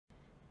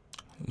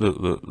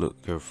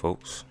Look here,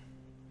 folks.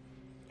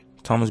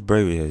 Thomas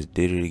Brady has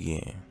did it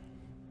again.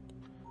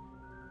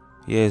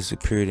 He has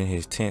appeared in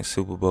his 10th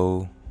Super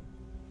Bowl.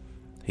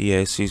 He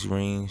has 6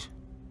 rings,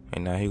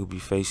 and now he will be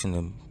facing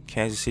the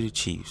Kansas City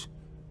Chiefs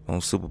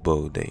on Super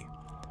Bowl day.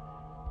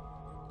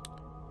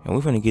 And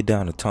we're gonna get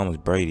down to Thomas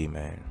Brady,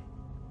 man.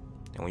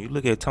 And when you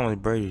look at Thomas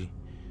Brady,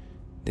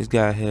 this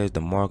guy has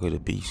the mark of the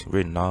beast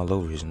written all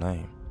over his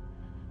name.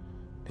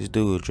 This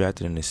dude was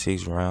drafted in the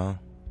 6th round,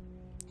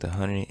 the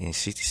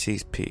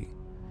 166th pick.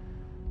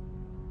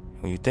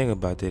 When you think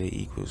about that, it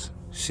equals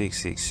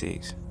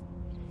 666.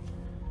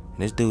 And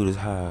this dude is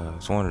high.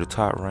 It's one of the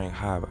top ranked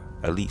high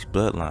elite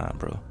bloodline,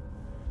 bro.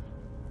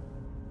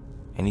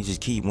 And he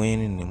just keep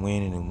winning and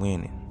winning and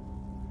winning.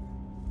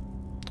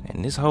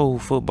 And this whole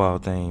football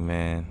thing,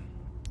 man,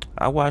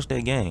 I watched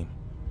that game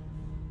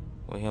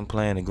with him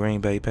playing the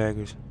Green Bay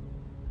Packers,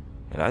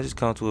 and I just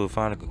come to a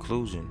final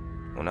conclusion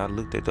when I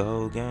looked at the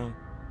whole game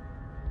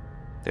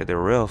that the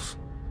refs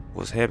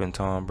was helping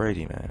Tom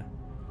Brady, man.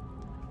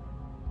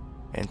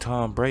 And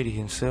Tom Brady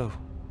himself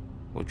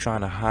was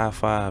trying to high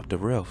five the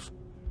refs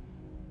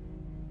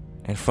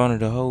in front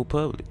of the whole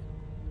public.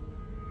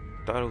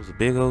 Thought it was a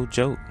big old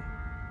joke,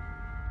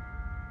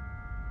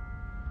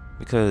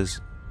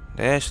 because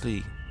they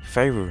actually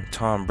favored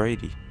Tom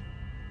Brady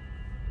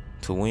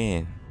to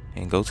win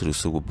and go to the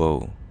Super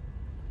Bowl.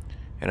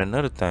 And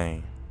another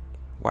thing,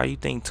 why you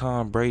think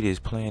Tom Brady is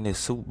playing this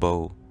Super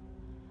Bowl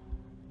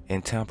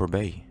in Tampa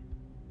Bay?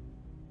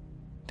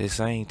 The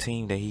same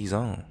team that he's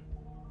on.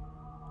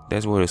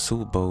 That's where the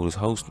Super Bowl is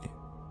hosted.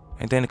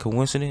 Ain't that a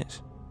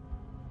coincidence?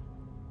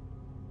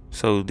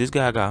 So this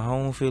guy got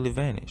home field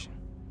advantage.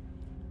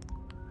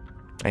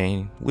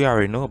 And we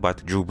already know about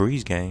the Drew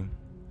Brees game.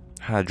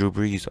 How Drew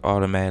Brees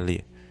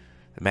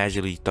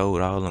magically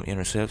throwed all them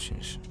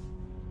interceptions.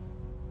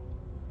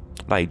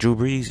 Like, Drew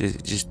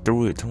Brees just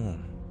threw it to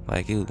him.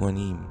 Like, it wasn't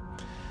even,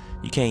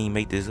 you can't even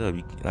make this up.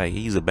 Like,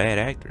 he's a bad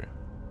actor.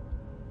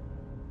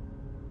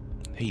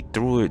 He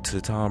threw it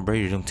to Tom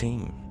Brady, them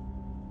team.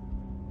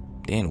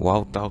 Then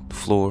walked off the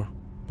floor,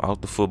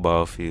 off the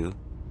football field,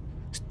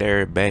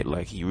 stared back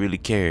like he really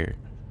cared,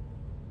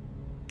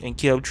 and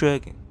kept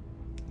trucking.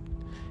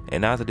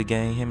 And after the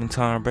game, him and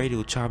Tom Brady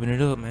were chopping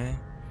it up, man.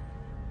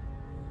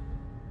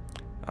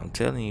 I'm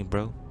telling you,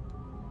 bro.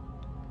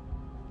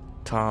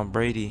 Tom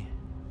Brady,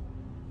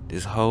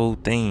 this whole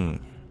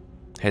thing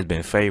has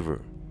been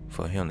favored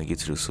for him to get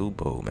to the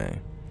Super Bowl,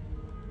 man.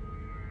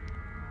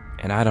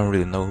 And I don't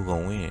really know who's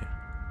gonna win.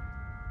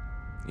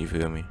 You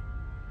feel me?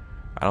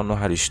 I don't know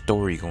how this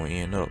story gonna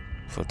end up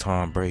for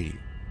Tom Brady,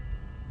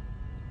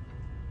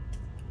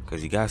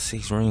 cause he got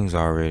 6 rings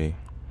already.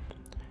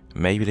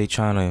 Maybe they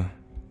trying to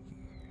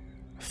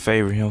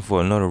favor him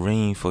for another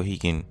ring for they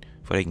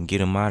can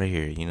get him out of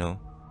here, you know.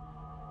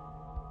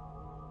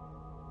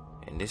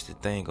 And this the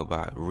thing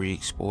about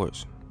rigged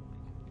sports.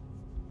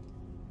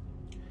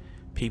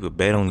 People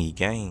bet on these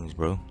games,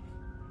 bro.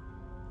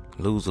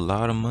 Lose a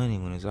lot of money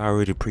when it's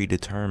already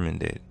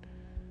predetermined that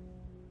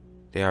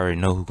they already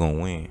know who's gonna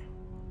win.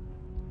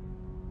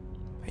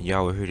 And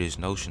y'all will hear this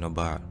notion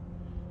about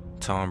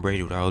Tom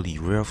Brady with all these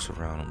refs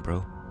around him,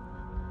 bro.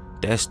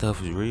 That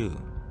stuff is real.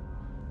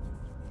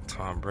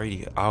 Tom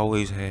Brady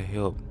always had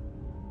help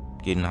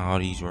getting all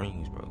these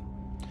rings, bro.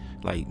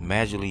 Like,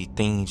 magically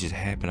things just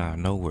happen out of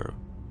nowhere.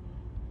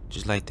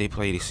 Just like they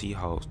played the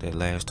Seahawks that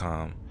last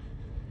time,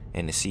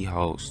 and the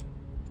Seahawks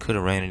could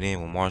have ran it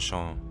in with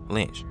Marshawn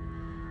Lynch,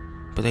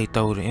 but they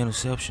throw the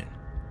interception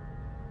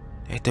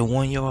at the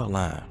 1-yard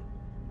line.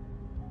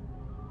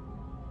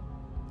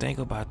 Think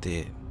about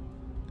that.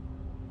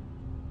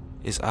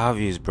 It's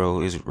obvious,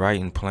 bro. It's right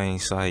in plain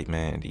sight,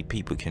 man. These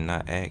people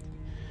cannot act.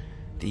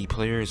 These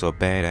players are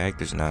bad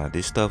actors now.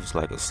 This stuff is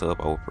like a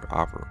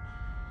opera.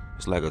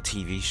 It's like a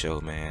TV show,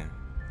 man.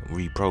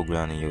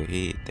 Reprogramming your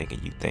head,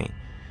 thinking you think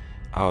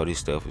all this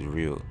stuff is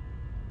real.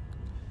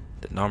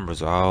 The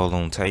numbers are all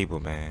on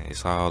table, man.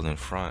 It's all in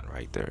front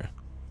right there.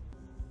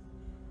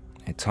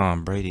 And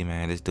Tom Brady,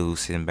 man, this dude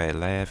sitting back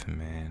laughing,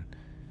 man.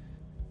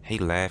 He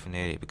laughing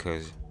at it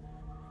because,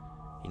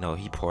 you know,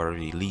 he part of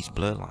the elite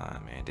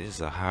bloodline, man. This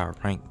is a high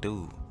ranked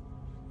dude.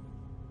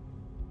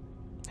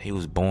 He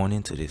was born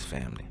into this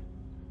family.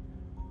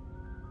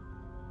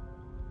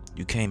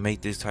 You can't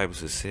make this type of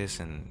success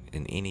in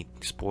any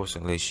sports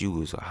unless you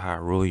was a high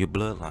royal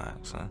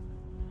bloodline, son.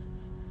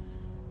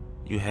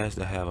 You has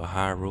to have a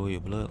high royal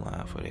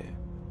bloodline for that.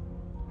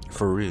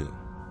 For real.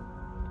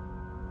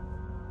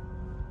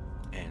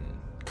 And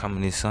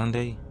coming this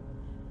Sunday,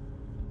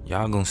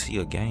 y'all gonna see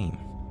a game.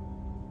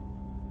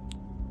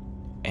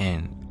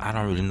 And I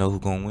don't really know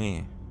who's gonna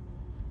win.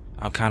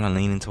 I'm kind of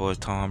leaning towards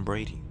Tom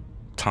Brady.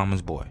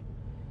 Thomas boy.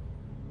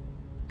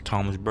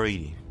 Thomas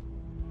Brady.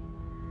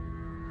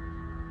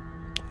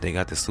 They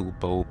got the Super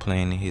Bowl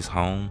playing in his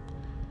home.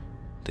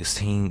 The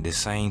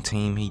same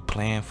team he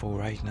playing for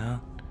right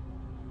now.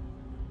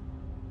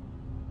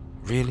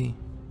 Really?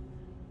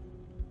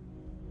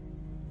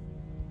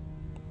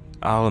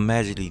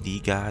 Automatically,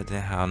 these guys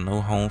didn't have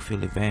no home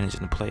field advantage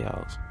in the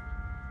playoffs.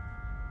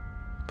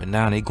 But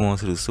now they going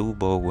to the Super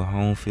Bowl with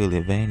home field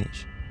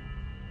advantage.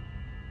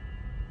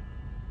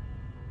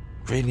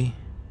 Really?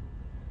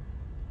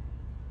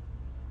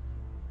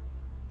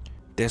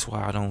 That's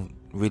why I don't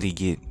really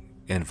get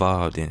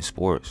involved in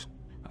sports.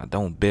 I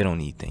don't bet on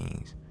these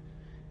things.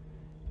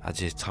 I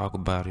just talk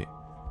about it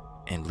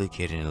and look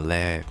at it and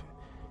laugh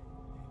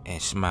and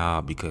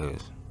smile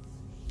because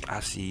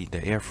I see the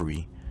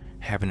effery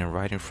happening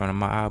right in front of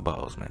my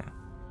eyeballs, man.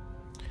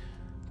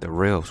 The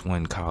refs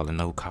wasn't calling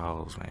no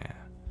calls, man.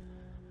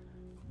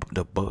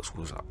 The Bucks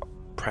was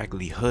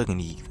practically hugging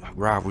these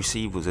wide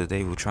receivers as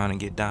they were trying to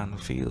get down the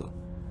field.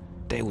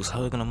 They was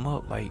hugging them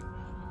up like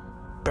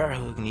bear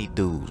hugging these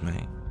dudes,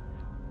 man.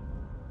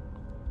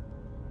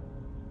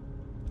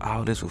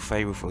 All this was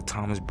favored for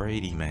Thomas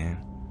Brady, man.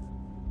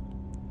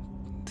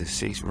 The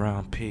 6th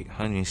round pick,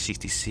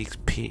 166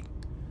 pick.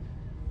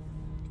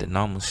 The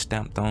numbers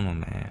stamped on him,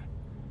 man.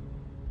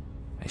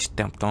 They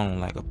stamped on him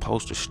like a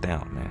postage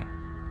stamp, man.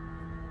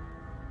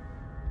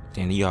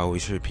 Then you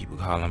always hear people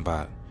calling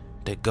about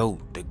the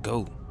GOAT, the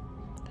GOAT.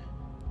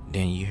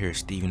 Then you hear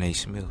Stephen A.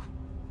 Smith.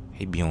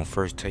 He be on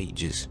First Take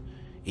just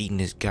eating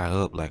this guy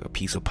up like a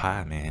piece of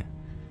pie, man.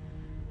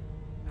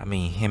 I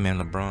mean, him and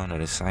LeBron are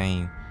the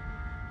same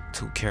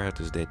two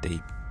characters that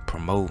they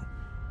promote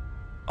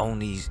on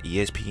these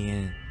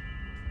ESPN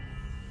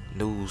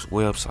news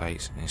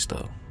websites and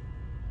stuff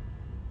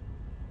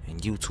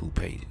and YouTube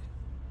pages.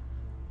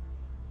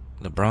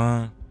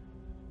 LeBron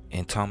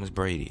and Thomas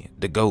Brady,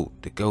 the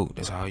GOAT, the GOAT.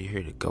 That's all you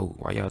hear, the GOAT.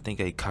 Why y'all think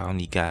they calling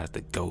these guys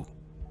the GOAT?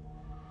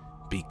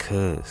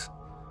 Because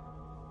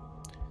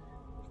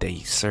they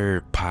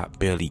serve pot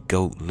belly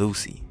goat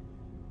Lucy.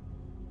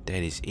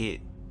 That is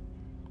it.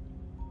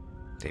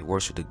 They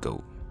worship the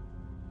GOAT,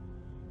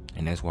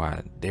 and that's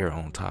why they're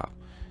on top.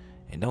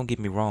 And don't get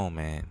me wrong,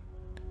 man.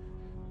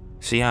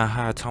 See how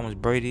high Thomas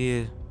Brady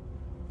is?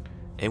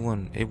 It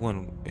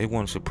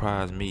wouldn't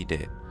surprise me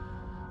that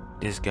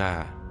this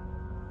guy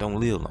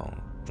don't live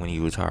long when he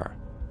retire.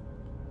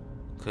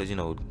 Cause you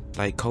know,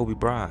 like Kobe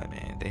Bryant,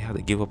 man, they have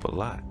to give up a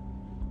lot.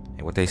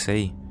 And what they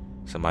say,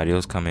 somebody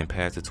else come and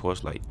pass the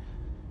torch, like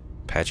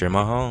Patrick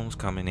Mahomes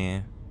coming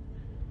in.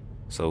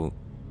 So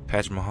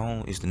Patrick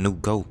Mahomes is the new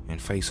GOAT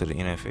and face of the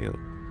NFL.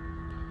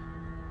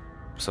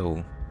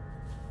 So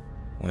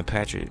when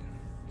Patrick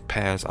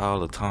passed all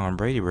the Tom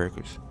Brady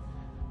records,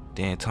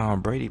 then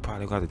Tom Brady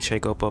probably got to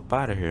check up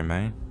out of here,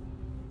 man.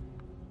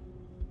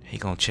 He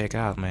gonna check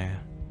out, man.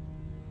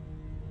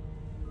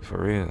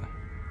 For real.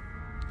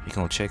 He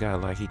gonna check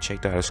out like he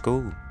checked out of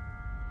school.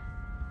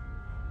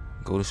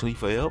 Go to sleep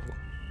forever.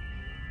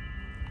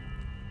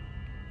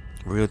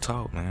 Real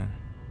talk, man.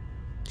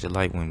 Just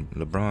like when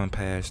LeBron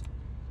passed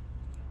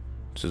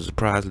to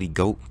surprisingly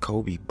GOAT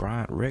Kobe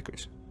Bryant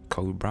records.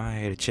 Kobe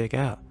Bryant had to check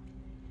out.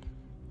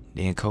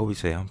 Then Kobe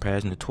said, I'm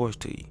passing the torch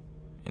to you.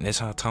 And that's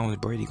how Thomas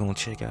Brady gonna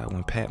check out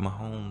when Pat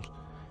Mahomes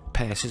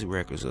pass his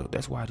records up.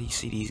 That's why you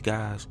see these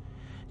guys.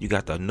 You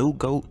got the new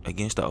GOAT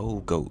against the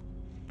old GOAT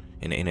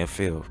in the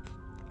NFL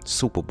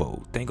Super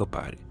Bowl. Think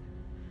about it.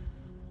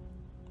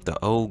 The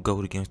old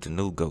GOAT against the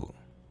new GOAT.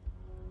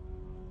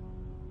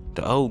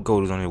 The old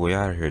GOAT is on their way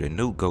out of here. The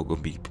new GOAT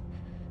gonna be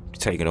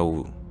taking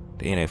over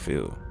the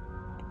NFL.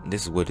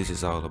 This is what this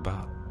is all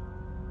about.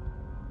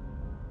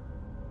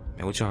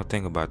 Man, what y'all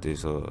think about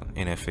this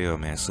NFL,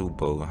 man, Super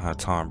Bowl, and how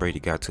Tom Brady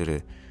got to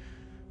the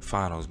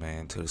finals,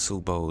 man, to the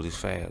Super Bowl this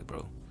fast,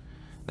 bro?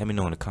 Let me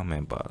know in the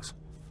comment box.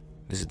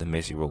 This is the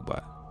Messy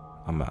Robot.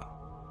 I'm out.